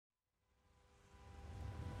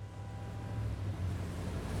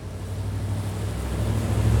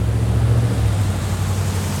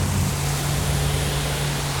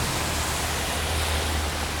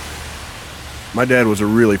My dad was a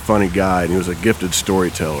really funny guy, and he was a gifted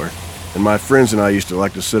storyteller. And my friends and I used to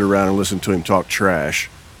like to sit around and listen to him talk trash.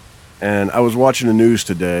 And I was watching the news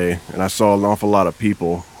today, and I saw an awful lot of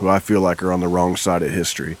people who I feel like are on the wrong side of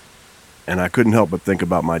history. And I couldn't help but think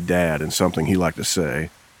about my dad and something he liked to say.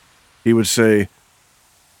 He would say,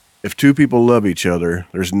 if two people love each other,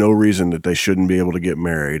 there's no reason that they shouldn't be able to get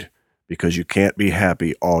married, because you can't be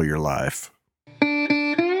happy all your life.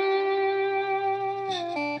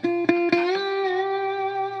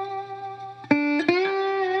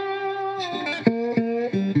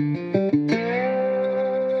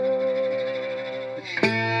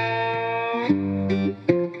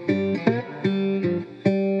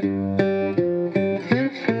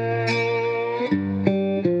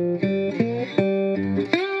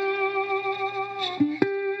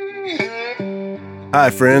 Hi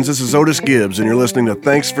friends, this is Otis Gibbs, and you're listening to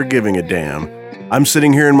Thanks for Giving a Damn. I'm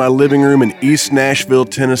sitting here in my living room in East Nashville,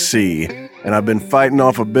 Tennessee, and I've been fighting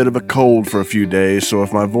off a bit of a cold for a few days, so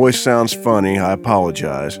if my voice sounds funny, I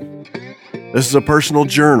apologize. This is a personal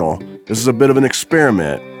journal. This is a bit of an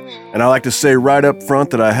experiment, and I like to say right up front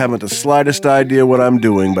that I haven't the slightest idea what I'm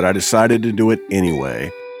doing, but I decided to do it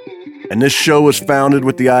anyway. And this show was founded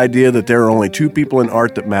with the idea that there are only two people in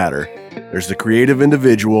art that matter. There's the creative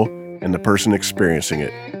individual and the person experiencing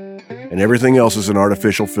it. And everything else is an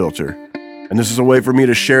artificial filter. And this is a way for me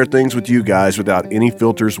to share things with you guys without any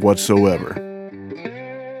filters whatsoever.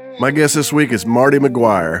 My guest this week is Marty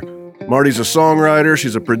McGuire. Marty's a songwriter,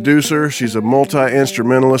 she's a producer, she's a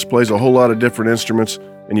multi-instrumentalist, plays a whole lot of different instruments,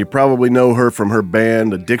 and you probably know her from her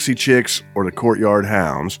band, the Dixie Chicks or the Courtyard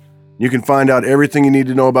Hounds. You can find out everything you need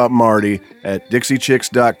to know about Marty at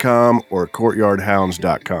dixiechicks.com or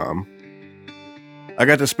courtyardhounds.com. I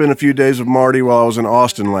got to spend a few days with Marty while I was in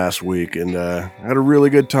Austin last week, and I had a really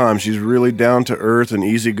good time. She's really down to earth and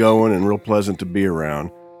easygoing and real pleasant to be around.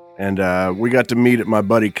 And we got to meet at my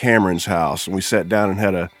buddy Cameron's house, and we sat down and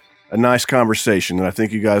had a nice conversation that I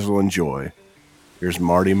think you guys will enjoy. Here's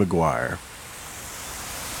Marty McGuire.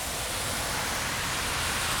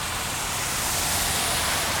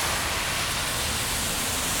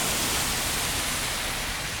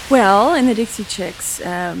 Well, in the Dixie Chicks,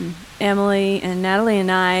 Emily and Natalie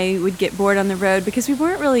and I would get bored on the road because we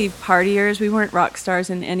weren't really partiers. We weren't rock stars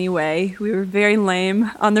in any way. We were very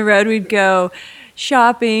lame. On the road, we'd go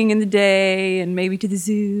shopping in the day and maybe to the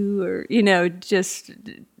zoo or, just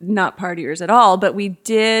not partiers at all. But we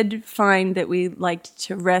did find that we liked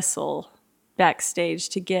to wrestle backstage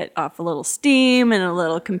to get off a little steam and a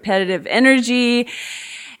little competitive energy.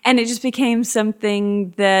 And it just became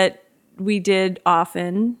something that we did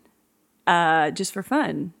often just for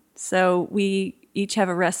fun. So we each have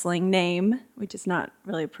a wrestling name, which is not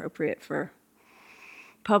really appropriate for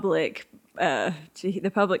the public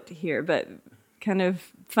to hear, but kind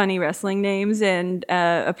of funny wrestling names. And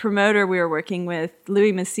a promoter we were working with,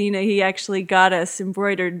 Louis Messina, he actually got us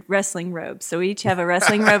embroidered wrestling robes. So we each have a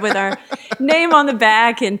wrestling robe with our name on the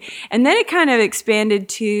back. And then it kind of expanded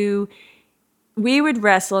to we would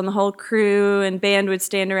wrestle and the whole crew and band would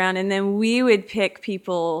stand around, and then we would pick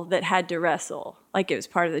people that had to wrestle like it was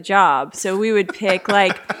part of the job. So we would pick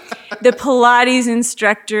like the Pilates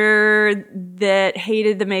instructor that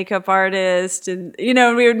hated the makeup artist, and we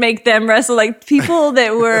would make them wrestle, like people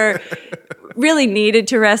that were really needed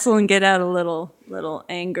to wrestle and get out a little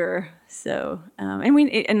anger. So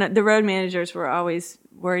and the road managers were always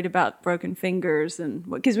worried about broken fingers, and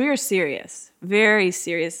because we were serious, very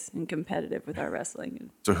serious and competitive with our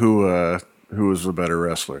wrestling. So who was the better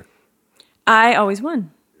wrestler? I always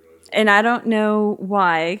won. And I don't know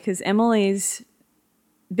why, because Emily's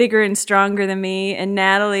bigger and stronger than me, and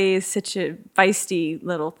Natalie is such a feisty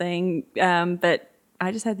little thing, but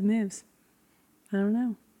I just had the moves. I don't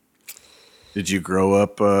know. Did you grow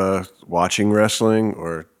up watching wrestling,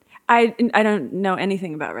 or? I don't know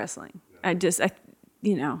anything about wrestling.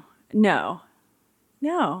 No,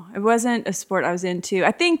 it wasn't a sport I was into.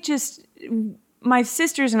 I think just my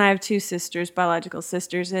sisters, and I have two sisters, biological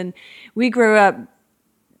sisters, and we grew up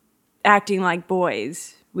acting like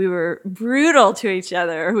boys. We were brutal to each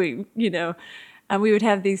other. We would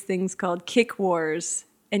have these things called kick wars,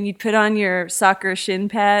 and you'd put on your soccer shin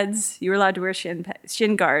pads. You were allowed to wear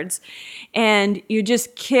shin guards, and you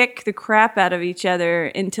just kick the crap out of each other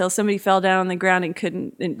until somebody fell down on the ground and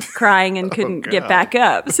couldn't get back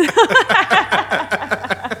up. So,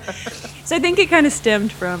 so I think it kind of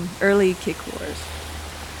stemmed from early kick wars.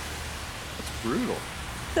 That's brutal.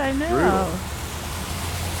 I know. Brutal.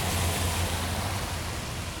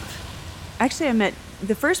 Actually,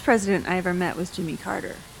 the first president I ever met was Jimmy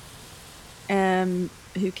Carter,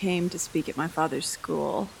 who came to speak at my father's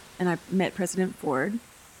school, and I met President Ford.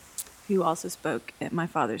 who also spoke at my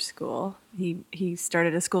father's school. He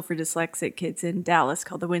started a school for dyslexic kids in Dallas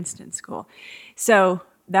called the Winston School. So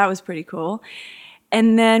that was pretty cool.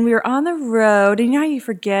 And then we were on the road, and you know how you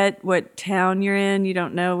forget what town you're in? You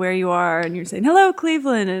don't know where you are, and you're saying, hello,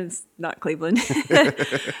 Cleveland, and it's not Cleveland.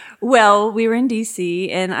 Well, we were in D.C.,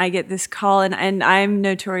 and I get this call, and I'm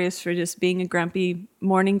notorious for just being a grumpy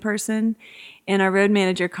morning person. And our road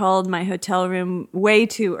manager called my hotel room way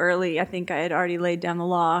too early. I think I had already laid down the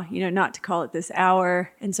law, not to call at this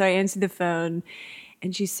hour. And so I answered the phone,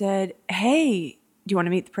 and she said, hey, do you want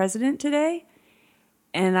to meet the president today?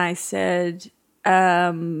 And I said,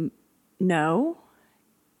 no.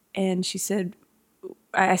 And she said,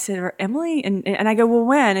 I said, Emily? And I go, well,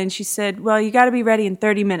 when? And she said, well, you got to be ready in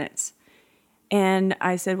 30 minutes. And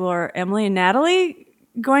I said, well, are Emily and Natalie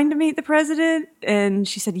going to meet the president? And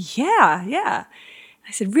she said, yeah.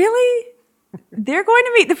 I said, really? They're going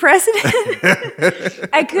to meet the president?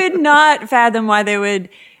 I could not fathom why they would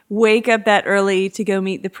wake up that early to go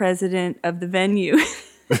meet the president of the venue.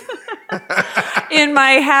 In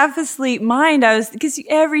my half asleep mind, because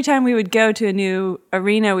every time we would go to a new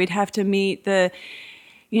arena, we'd have to meet the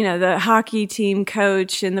hockey team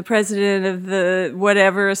coach and the president of the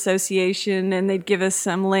whatever association, and they'd give us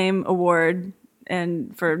some lame award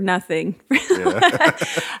and for nothing.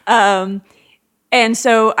 Yeah. And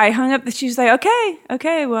so I hung up. She was like,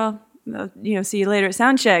 okay, well, see you later at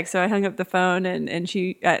sound check. So I hung up the phone, and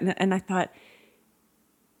I thought,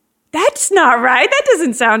 that's not right. That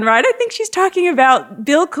doesn't sound right. I think she's talking about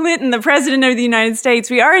Bill Clinton, the president of the United States.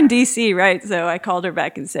 We are in D.C., right? So I called her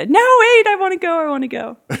back and said, no, wait, I want to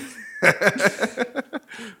go.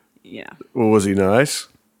 Yeah. Well, was he nice?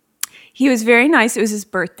 He was very nice. It was his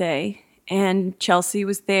birthday, and Chelsea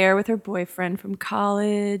was there with her boyfriend from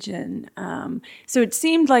college. And so it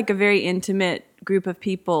seemed like a very intimate group of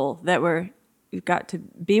people that got to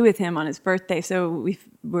be with him on his birthday. So we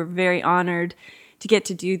were very honored to get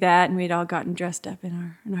to do that, and we'd all gotten dressed up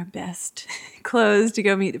in our best clothes to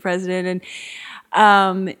go meet the president,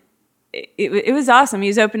 and it was awesome. He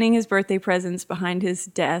was opening his birthday presents behind his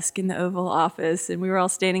desk in the Oval Office, and we were all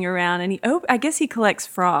standing around. And I guess he collects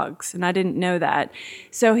frogs, and I didn't know that.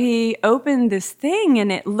 So he opened this thing,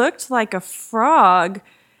 and it looked like a frog,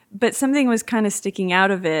 but something was kind of sticking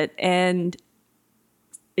out of it, and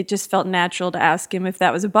it just felt natural to ask him if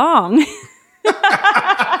that was a bong.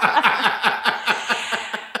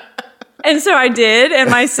 And so I did,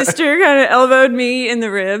 and my sister kind of elbowed me in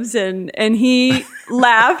the ribs, and he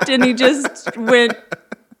laughed, and he just went,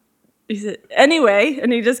 he said, anyway,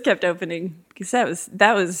 and he just kept opening, because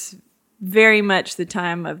that was very much the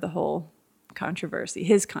time of the whole controversy,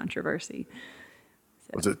 his controversy.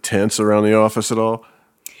 So. Was it tense around the office at all?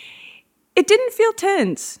 It didn't feel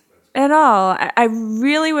tense at all. I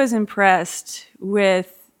really was impressed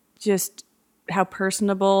with just how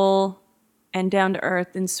personable and down to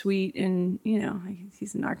earth and sweet, and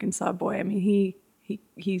he's an Arkansas boy. I mean,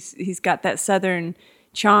 he's got that Southern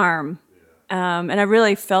charm, and I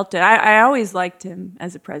really felt it. I always liked him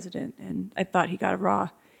as a president, and I thought he got a raw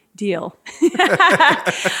deal.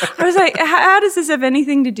 I was like, how does this have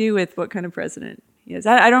anything to do with what kind of president he is?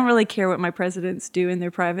 I don't really care what my presidents do in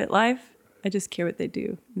their private life. I just care what they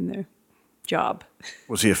do in their job.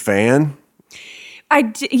 Was he a fan?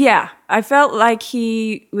 Yeah, I felt like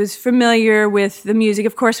he was familiar with the music.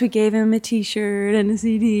 Of course, we gave him a T-shirt and a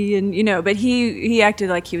CD, and but he acted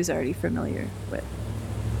like he was already familiar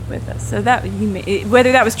with us. So that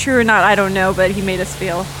whether that was true or not, I don't know, but he made us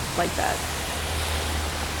feel like that.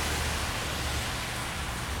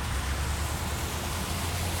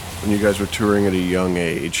 When you guys were touring at a young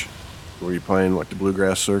age, were you playing the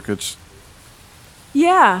bluegrass circuits?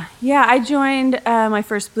 Yeah. I joined my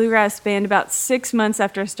first bluegrass band about 6 months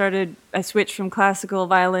after I switched from classical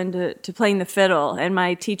violin to playing the fiddle. And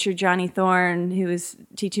my teacher, Johnny Thorne, who was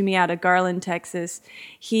teaching me out of Garland, Texas,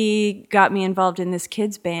 he got me involved in this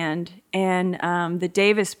kids band. And the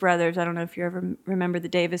Davis brothers, I don't know if you ever remember the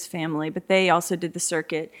Davis family, but they also did the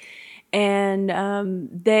circuit. And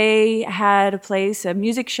they had a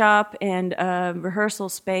music shop and a rehearsal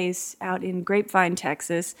space out in Grapevine,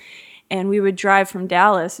 Texas. And we would drive from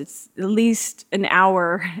Dallas. It's at least an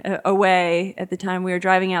hour away at the time we were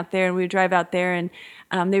driving out there. And we would drive out there, and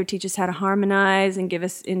they would teach us how to harmonize and give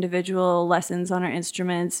us individual lessons on our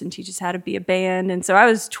instruments and teach us how to be a band. And so I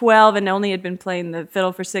was 12 and only had been playing the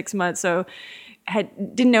fiddle for 6 months. So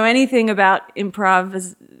didn't know anything about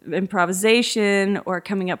improvisation or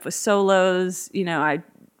coming up with solos. I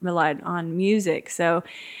relied on music. So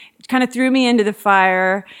it kind of threw me into the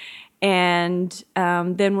fire. And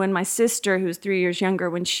then when my sister, who was 3 years younger,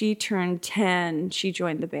 when she turned 10, she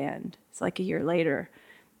joined the band. It's like a year later.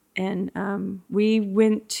 And we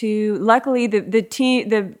went to, luckily,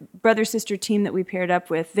 the brother-sister team that we paired up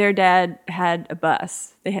with, their dad had a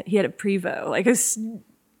bus. He had a Prevost, like a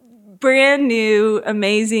brand new,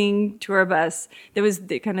 amazing tour bus. That was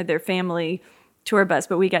kind of their family tour bus,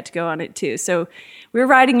 but we got to go on it too. So we were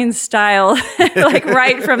riding in style, like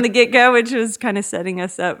right from the get-go, which was kind of setting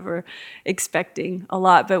us up for expecting a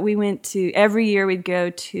lot. But we went to, every year we'd go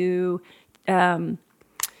to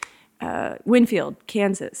Winfield,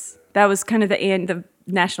 Kansas. That was kind of the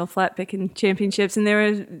National Flat Picking Championships, and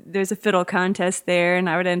there's a fiddle contest there, and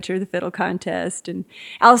I would enter the fiddle contest, and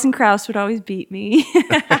Alison Krauss would always beat me.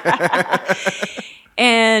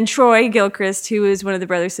 And Troy Gilchrist, who was one of the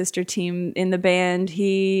brother-sister team in the band,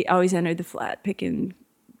 he always entered the flat picking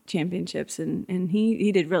championships, and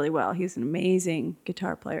he did really well. He was an amazing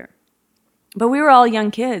guitar player. But we were all young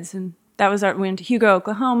kids, and that was we went to Hugo,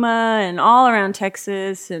 Oklahoma, and all around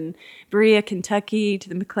Texas, and Berea, Kentucky, to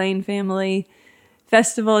the McLean Family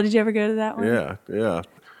Festival. Did you ever go to that one? Yeah.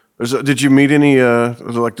 Did you meet any, was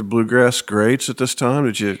it like the bluegrass greats at this time?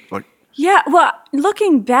 Did you, like... Yeah, well,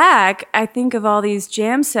 looking back, I think of all these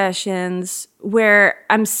jam sessions where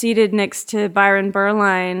I'm seated next to Byron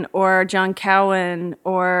Berline or John Cowan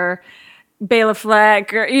or Bela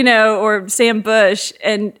Fleck or, or Sam Bush.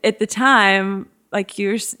 And at the time, like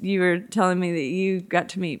you were telling me that you got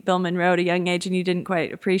to meet Bill Monroe at a young age and you didn't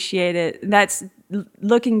quite appreciate it. That's,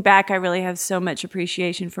 looking back, I really have so much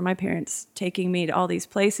appreciation for my parents taking me to all these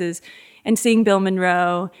places and seeing Bill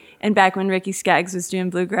Monroe, and back when Ricky Skaggs was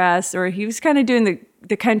doing bluegrass, or he was kind of doing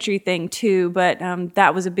the country thing too, but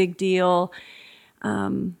that was a big deal.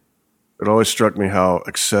 It always struck me how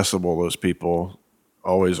accessible those people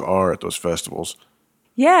always are at those festivals.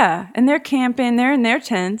 Yeah, and they're camping, they're in their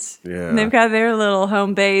tents. Yeah. And they've got their little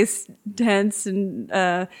home base tents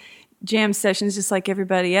and jam sessions just like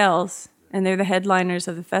everybody else, and they're the headliners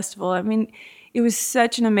of the festival. I mean, it was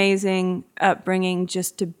such an amazing upbringing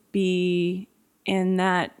just to be in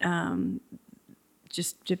that,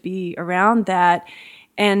 just to be around that.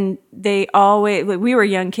 And they always, we were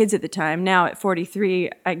young kids at the time. Now at 43,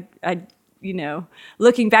 I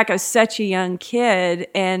looking back, I was such a young kid.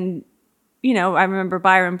 And, I remember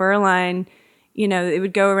Byron Berline, it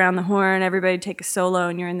would go around the horn, everybody would take a solo,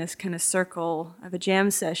 and you're in this kind of circle of a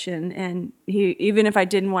jam session. And he, even if I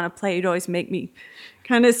didn't want to play, he'd always make me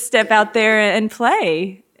kind of step out there and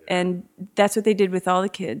play. And that's what they did with all the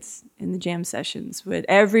kids in the jam sessions.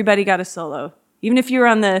 Everybody got a solo. Even if you were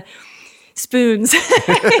on the spoons,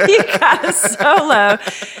 you got a solo.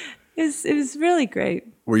 It was really great.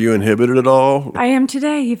 Were you inhibited at all? I am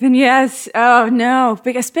today, even, yes. Oh, no.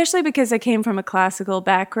 Especially because I came from a classical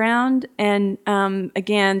background. And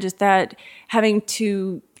again, just that having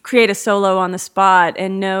to create a solo on the spot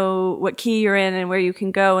and know what key you're in and where you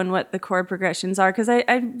can go and what the chord progressions are. Because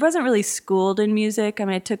I wasn't really schooled in music. I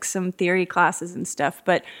mean, I took some theory classes and stuff,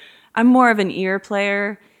 but I'm more of an ear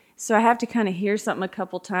player. So I have to kind of hear something a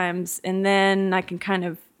couple times and then I can kind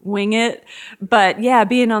of wing it. But yeah,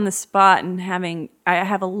 being on the spot and I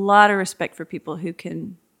have a lot of respect for people who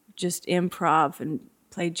can just improv and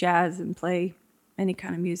play jazz and play any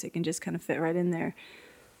kind of music and just kind of fit right in there.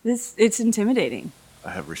 It's intimidating. I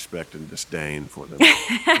have respect and disdain for them.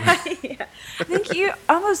 Yeah. I think you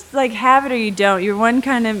almost like have it or you don't. You're one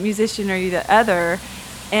kind of musician or you're the other.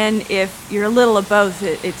 And if you're a little of both,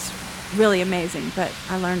 it's really amazing. But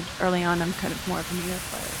I learned early on I'm kind of more of an ear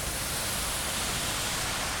player.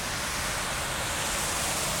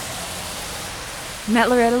 Met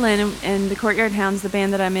Loretta Lynn and the Courtyard Hounds, the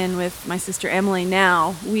band that I'm in with my sister Emily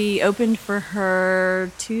now. We opened for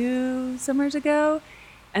her 2 summers ago,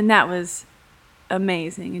 and that was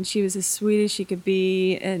amazing. And she was as sweet as she could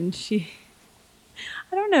be, and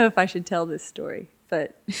I don't know if I should tell this story,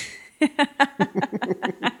 but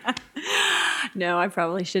no, I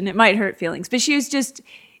probably shouldn't. It might hurt feelings, but she was just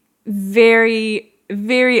very,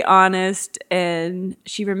 very honest, and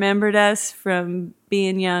she remembered us from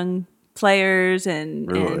being young players,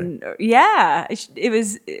 and yeah, it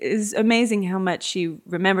was amazing how much she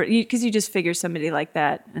remembered, because you just figure somebody like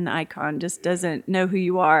that, an icon, just doesn't know who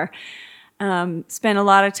you are. Spent a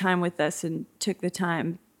lot of time with us and took the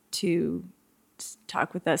time to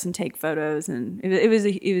talk with us and take photos, and it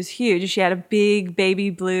was huge. She had a big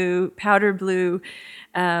baby blue, powder blue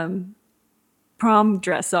prom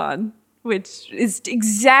dress on, which is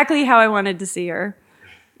exactly how I wanted to see her.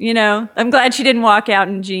 I'm glad she didn't walk out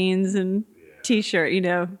in jeans and t-shirt.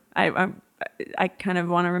 I kind of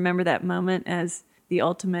want to remember that moment as the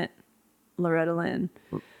ultimate Loretta Lynn.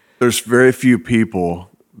 There's very few people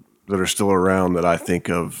that are still around that I think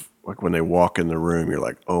of, like when they walk in the room, you're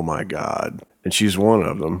like, oh my God. And she's one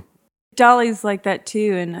of them. Dolly's like that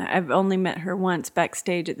too, and I've only met her once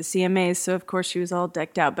backstage at the CMAs, so of course she was all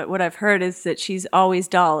decked out. But what I've heard is that she's always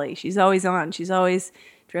Dolly. She's always on. She's always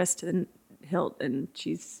dressed to the hilt, and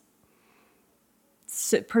she's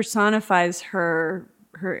personifies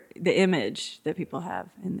the image that people have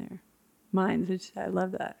in their minds, which I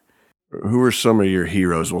love that. Who are some of your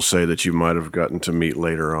heroes, we'll say, that you might have gotten to meet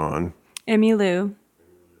later on? Emmylou,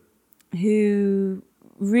 who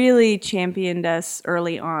really championed us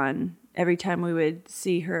early on. Every time we would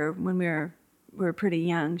see her when we were pretty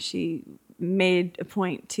young, she made a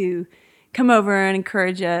point to come over and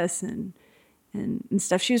encourage us and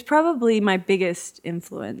stuff. She was probably my biggest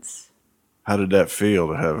influence. How did that feel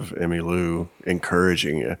to have Emmylou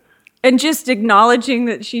encouraging you? And just acknowledging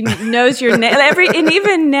that she knows your name. And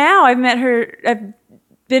even now, I've met her, I've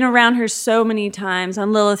been around her so many times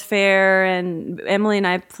on Lilith Fair, and Emily and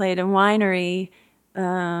I played a winery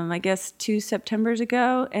I guess 2 Septembers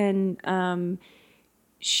ago, and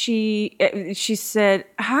she said,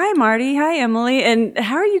 "Hi, Marty. Hi, Emily. And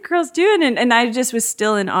how are you girls doing?" And I just was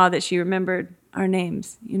still in awe that she remembered our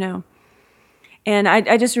names, you know. And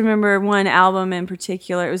I just remember one album in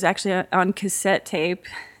particular. It was actually on cassette tape.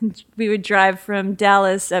 We would drive from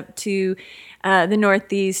Dallas up to the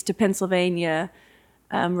Northeast to Pennsylvania,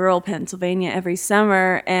 rural Pennsylvania, every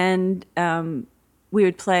summer, and we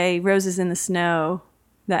would play Roses in the Snow,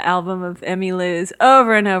 the album of Emmylou's,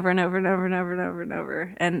 over and over and over and over and over and over and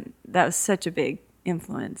over. And that was such a big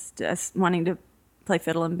influence to us wanting to play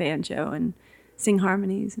fiddle and banjo and sing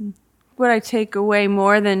harmonies. And what I take away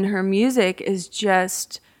more than her music is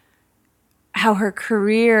just how her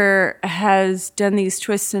career has done these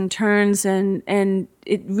twists and turns, and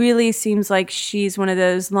it really seems like she's one of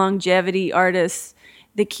those longevity artists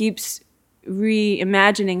that keeps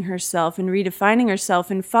reimagining herself and redefining herself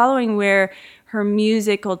and following where her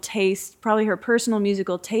musical taste, probably her personal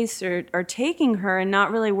musical tastes are taking her, and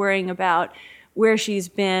not really worrying about where she's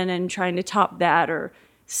been and trying to top that or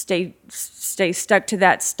stay stuck to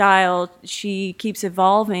that style. She keeps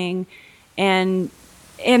evolving, and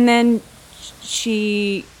then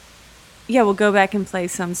she will go back and play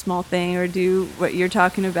some small thing or do what you're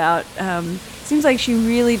talking about. Seems like she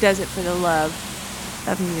really does it for the love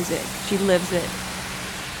of music. She lives it.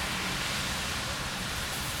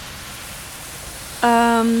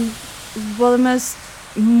 Well, the most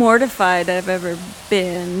mortified I've ever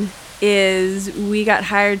been is we got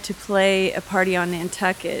hired to play a party on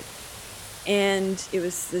Nantucket, and it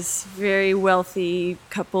was this very wealthy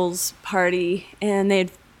couples party, and they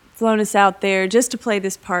had flown us out there just to play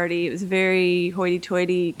this party. It was very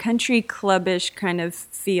hoity-toity, country clubbish kind of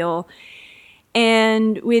feel.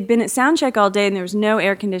 And we had been at soundcheck all day, and there was no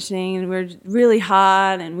air conditioning, and we were really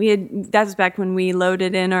hot, and that was back when we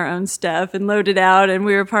loaded in our own stuff and loaded out, and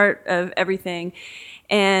we were part of everything.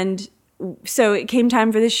 And so it came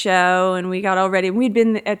time for the show, and we got all ready. We'd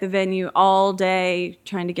been at the venue all day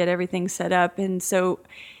trying to get everything set up, and so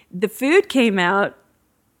the food came out.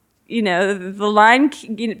 You know, the line,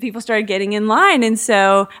 people started getting in line. And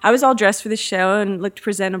so I was all dressed for the show and looked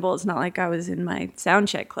presentable. It's not like I was in my sound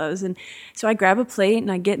check clothes. And so I grab a plate and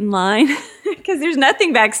I get in line because there's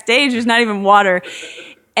nothing backstage. There's not even water.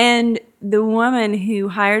 And the woman who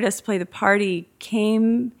hired us to play the party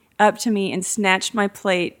came up to me and snatched my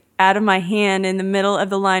plate out of my hand in the middle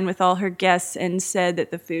of the line with all her guests and said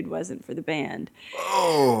that the food wasn't for the band.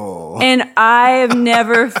 Oh. And I have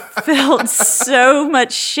never felt so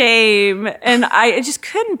much shame. And I just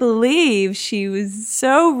couldn't believe she was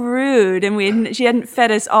so rude. And she hadn't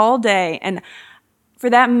fed us all day. And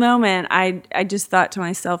for that moment, I just thought to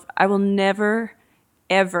myself, I will never,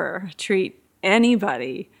 ever treat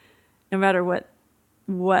anybody, no matter what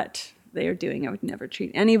they are doing. I would never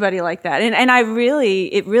treat anybody like that. And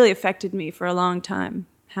it really affected me for a long time,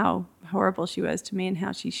 how horrible she was to me and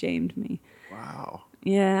how she shamed me. Wow.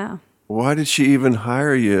 Yeah. Why did she even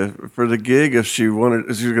hire you for the gig if she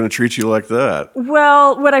was going to treat you like that?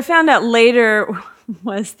 Well, what I found out later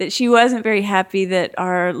was that she wasn't very happy that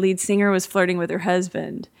our lead singer was flirting with her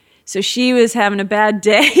husband. So she was having a bad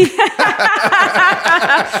day,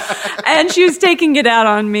 and she was taking it out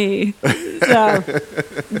on me. So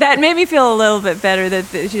that made me feel a little bit better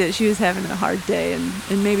that she was having a hard day,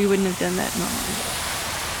 and maybe wouldn't have done that normally.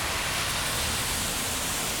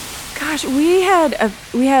 Gosh, we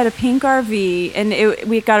had a pink RV, and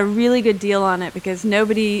we got a really good deal on it because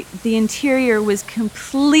the interior was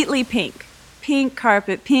completely pink. pink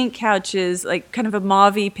carpet, pink couches, like kind of a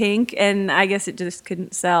mauve-y pink, and I guess it just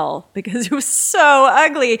couldn't sell because it was so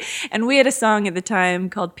ugly. And we had a song at the time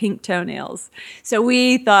called Pink Toenails. So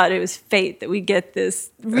we thought it was fate that we get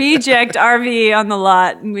this reject RV on the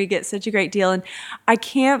lot and we get such a great deal. And I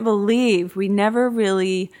can't believe we never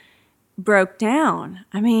really broke down.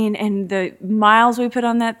 I mean, and the miles we put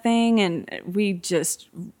on that thing, and we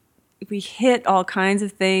hit all kinds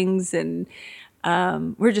of things, and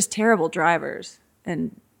we're just terrible drivers,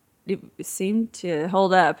 and it seemed to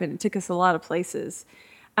hold up, and it took us a lot of places.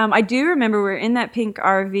 I do remember we were in that pink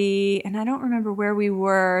RV, and I don't remember where we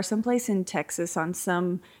were, someplace in Texas on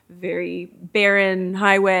some very barren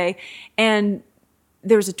highway, and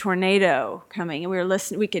there was a tornado coming, and we were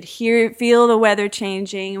listening. We could feel the weather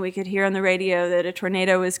changing, and we could hear on the radio that a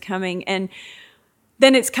tornado was coming, and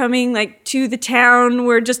then it's coming like to the town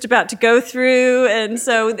we're just about to go through. And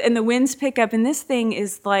the winds pick up, and this thing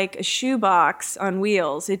is like a shoebox on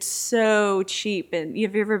wheels. It's so cheap. And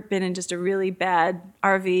have you ever been in just a really bad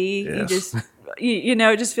RV? Yes. You just,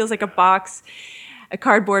 it just feels like a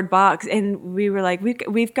cardboard box. And we were like,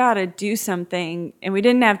 we've got to do something. And we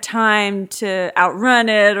didn't have time to outrun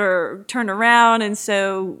it or turn around. And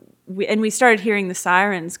so we started hearing the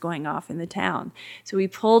sirens going off in the town. So we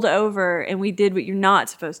pulled over and we did what you're not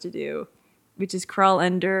supposed to do, which is crawl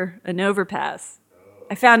under an overpass.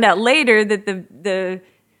 I found out later that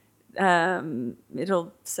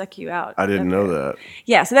it'll suck you out. I didn't know that.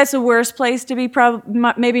 Yeah, so that's the worst place to be.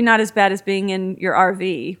 Maybe not as bad as being in your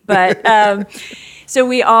RV, but so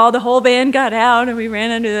the whole band got out and we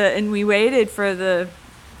ran and we waited for the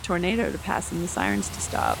tornado to pass and the sirens to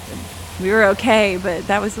stop. And we were okay, but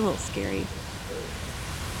that was a little scary.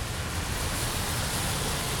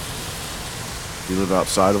 You live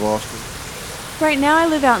outside of Austin? Right now I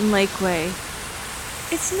live out in Lakeway.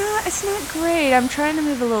 It's not great. I'm trying to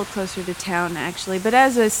move a little closer to town, actually. But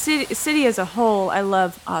as a city as a whole, I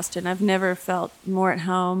love Austin. I've never felt more at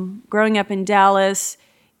home. Growing up in Dallas,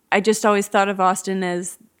 I just always thought of Austin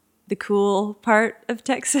as the cool part of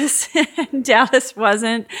Texas, and Dallas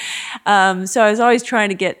wasn't. So I was always trying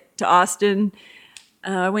to get to Austin.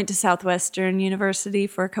 I went to Southwestern University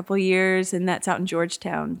for a couple years, and that's out in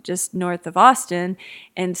Georgetown, just north of Austin.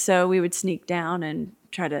 And so we would sneak down and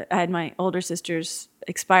I had my older sister's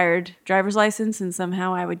expired driver's license, and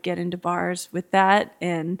somehow I would get into bars with that.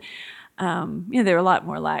 And, they were a lot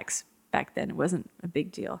more lax back then. It wasn't a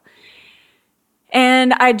big deal.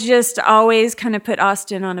 And I just always kind of put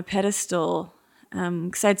Austin on a pedestal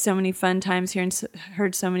because I had so many fun times here and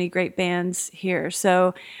heard so many great bands here.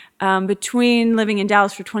 So between living in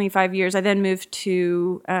Dallas for 25 years, I then moved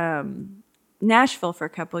to Nashville for a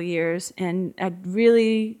couple of years, and I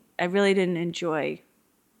really didn't enjoy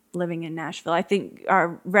living in Nashville. I think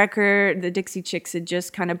our record, the Dixie Chicks, had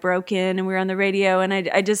just kind of broken, and we were on the radio, and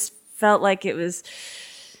I just felt like it was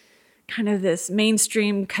kind of this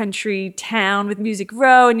mainstream country town with Music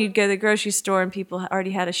Row, and you'd go to the grocery store and people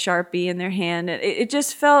already had a Sharpie in their hand. It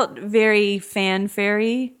just felt very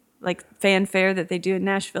fanfare-y, like fanfare that they do in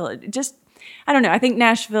Nashville. I don't know. I think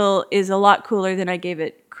Nashville is a lot cooler than I gave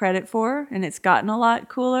it credit for, and it's gotten a lot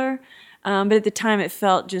cooler. But at the time, it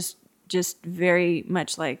felt just very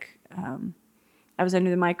much like I was under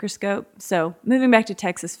the microscope. So moving back to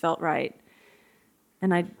Texas felt right.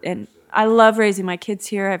 And I love raising my kids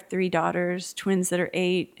here. I have 3 daughters, twins that are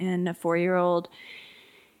 8 and a 4-year-old.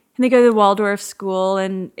 And they go to the Waldorf school,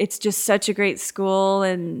 and it's just such a great school,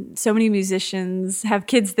 and so many musicians have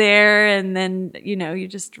kids there. And then, you're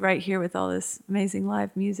just right here with all this amazing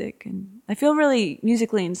live music. And I feel really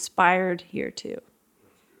musically inspired here, too.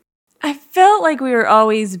 I felt like we were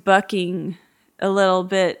always bucking a little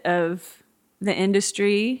bit of the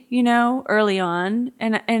industry, early on.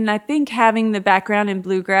 And I think having the background in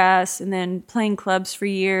bluegrass and then playing clubs for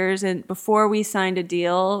years and before we signed a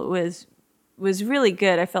deal was really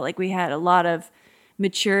good. I felt like we had a lot of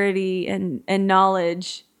maturity and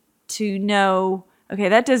knowledge to know, okay,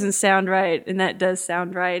 that doesn't sound right and that does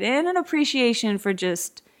sound right, and an appreciation for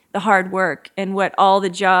just the hard work and what all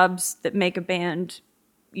the jobs that make a band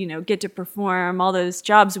get to perform, all those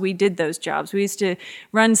jobs. We did those jobs. We used to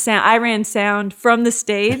run sound. I ran sound from the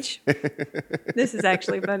stage. This is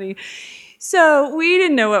actually funny. So we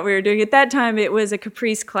didn't know what we were doing. At that time, it was a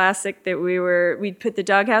Caprice Classic that we'd put the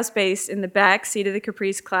Doghouse bass in the back seat of the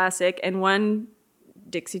Caprice Classic, and one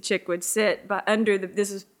Dixie Chick would sit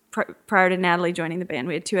this was prior to Natalie joining the band.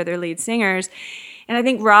 We had 2 other lead singers. And I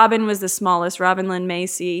think Robin was the smallest, Robin Lynn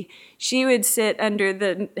Macy. She would sit under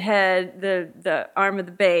the head, the arm of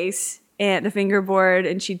the bass, and the fingerboard,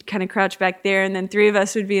 and she'd kind of crouch back there. And then 3 of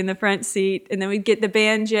us would be in the front seat. And then we'd get the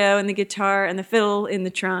banjo and the guitar and the fiddle in the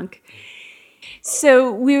trunk.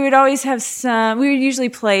 So we would always have we would usually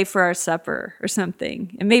play for our supper or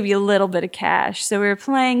something, and maybe a little bit of cash. So we were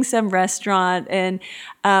playing some restaurant, and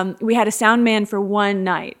we had a sound man for one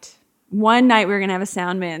night. One night we were going to have a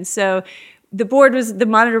sound man. So the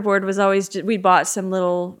monitor board was always, we bought some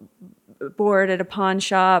little board at a pawn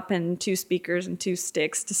shop and 2 speakers and 2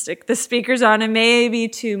 sticks to stick the speakers on, and maybe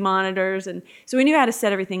 2 monitors. And so we knew how to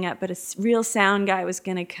set everything up, but a real sound guy was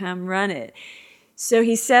going to come run it. So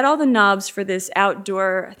he set all the knobs for this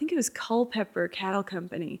outdoor, I think it was Culpeper Cattle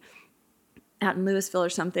Company out in Louisville or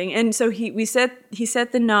something. And so he set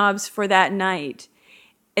the knobs for that night.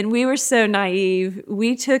 And we were so naive,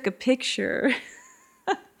 we took a picture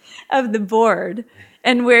of the board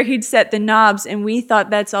and where he'd set the knobs, and we thought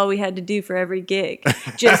that's all we had to do for every gig.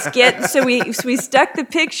 So we stuck the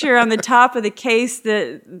picture on the top of the case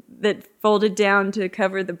that folded down to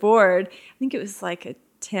cover the board. I think it was like a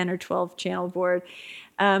 10 or 12 channel board.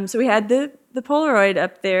 So we had the Polaroid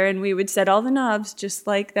up there, and we would set all the knobs just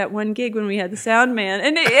like that one gig when we had the sound man.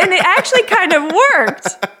 And it actually kind of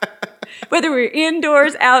worked. Whether we were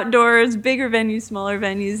indoors, outdoors, bigger venues, smaller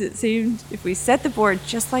venues, it seemed if we set the board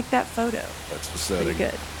just like that photo. That's the setting.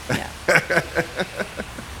 Pretty good. Yeah.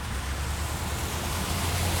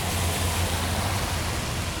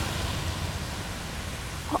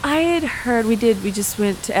 Well, I had heard we just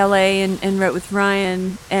went to LA and wrote with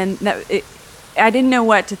Ryan, and I didn't know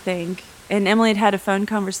what to think. And Emily had a phone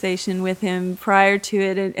conversation with him prior to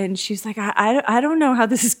it, and she's like, I don't know how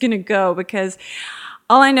this is going to go, because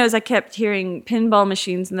all I know is I kept hearing pinball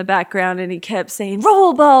machines in the background, and he kept saying,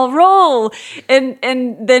 "Roll, ball, roll." And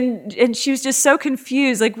she was just so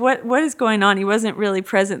confused, like, what is going on? He wasn't really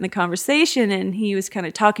present in the conversation, and he was kind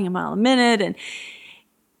of talking a mile a minute. And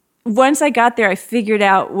once I got there, I figured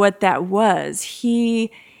out what that was.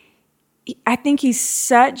 I think he's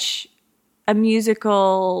such a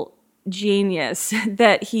musical genius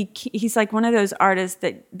that he's like one of those artists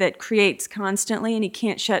that creates constantly, and he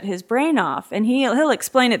can't shut his brain off, and he'll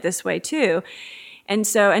explain it this way too. And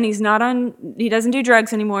he doesn't do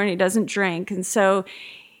drugs anymore, and he doesn't drink, and so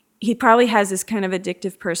he probably has this kind of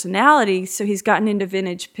addictive personality. So he's gotten into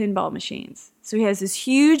vintage pinball machines. So he has this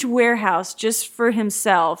huge warehouse just for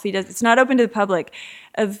himself. It's not open to the public.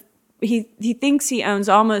 He thinks he owns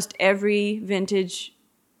almost every vintage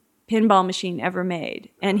pinball machine ever made,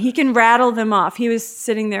 and he can rattle them off. He was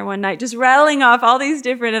sitting there one night just rattling off all these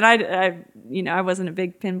different, and I wasn't a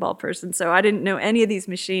big pinball person, so I didn't know any of these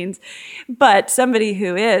machines, but somebody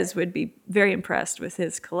who would be very impressed with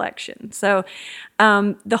his collection. So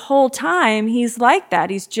the whole time he's like that.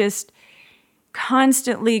 He's just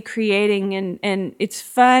constantly creating, and it's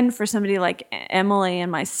fun for somebody like Emily and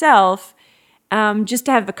myself just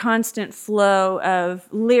to have a constant flow of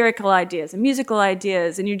lyrical ideas and musical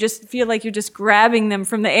ideas, and you just feel like you're just grabbing them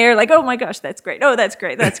from the air, like, oh my gosh, that's great. Oh, that's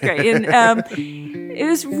great. That's great. And it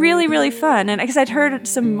was really, really fun. And because I'd heard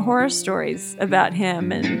some horror stories about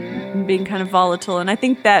him and being kind of volatile, and I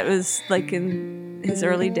think that was like in his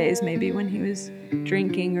early days, maybe when he was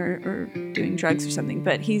drinking or doing drugs or something.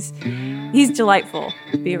 But he's delightful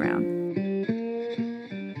to be around.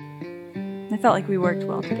 I felt like we worked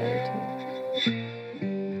well together too.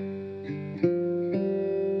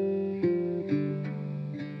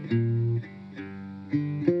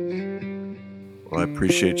 Well, I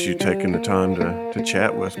appreciate you taking the time to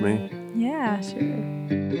chat with me. Yeah, sure.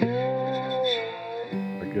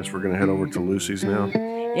 I guess we're going to head over to Lucy's now.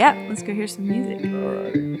 Yeah, let's go hear some music. All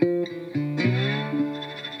righty.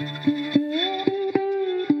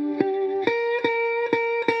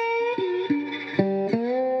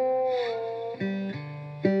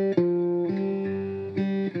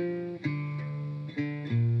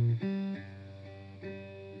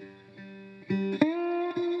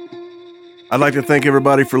 I'd like to thank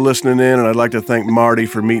everybody for listening in, and I'd like to thank Marty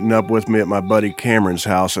for meeting up with me at my buddy Cameron's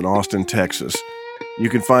house in Austin, Texas. You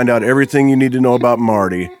can find out everything you need to know about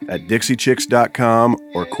Marty at DixieChicks.com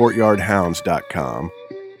or CourtyardHounds.com.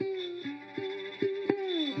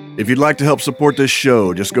 If you'd like to help support this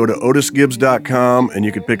show, just go to OtisGibbs.com and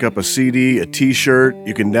you can pick up a CD, a t-shirt,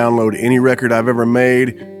 you can download any record I've ever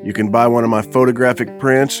made, you can buy one of my photographic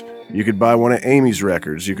prints, you could buy one of Amy's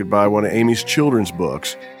records, you could buy one of Amy's children's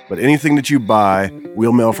books. But anything that you buy,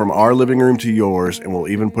 we'll mail from our living room to yours, and we'll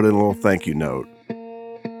even put in a little thank you note.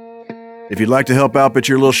 If you'd like to help out but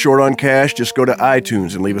you're a little short on cash, just go to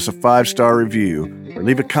iTunes and leave us a 5-star review, or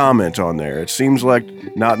leave a comment on there. It seems like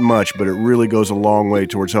not much, but it really goes a long way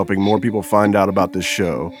towards helping more people find out about this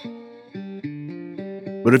show.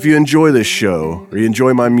 But if you enjoy this show, or you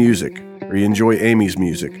enjoy my music, or you enjoy Amy's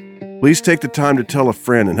music, please take the time to tell a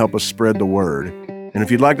friend and help us spread the word. And if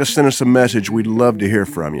you'd like to send us a message, we'd love to hear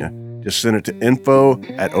from you. just send it to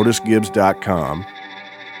info@otisgibbs.com.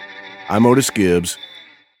 I'm Otis Gibbs.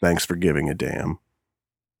 Thanks for giving a damn.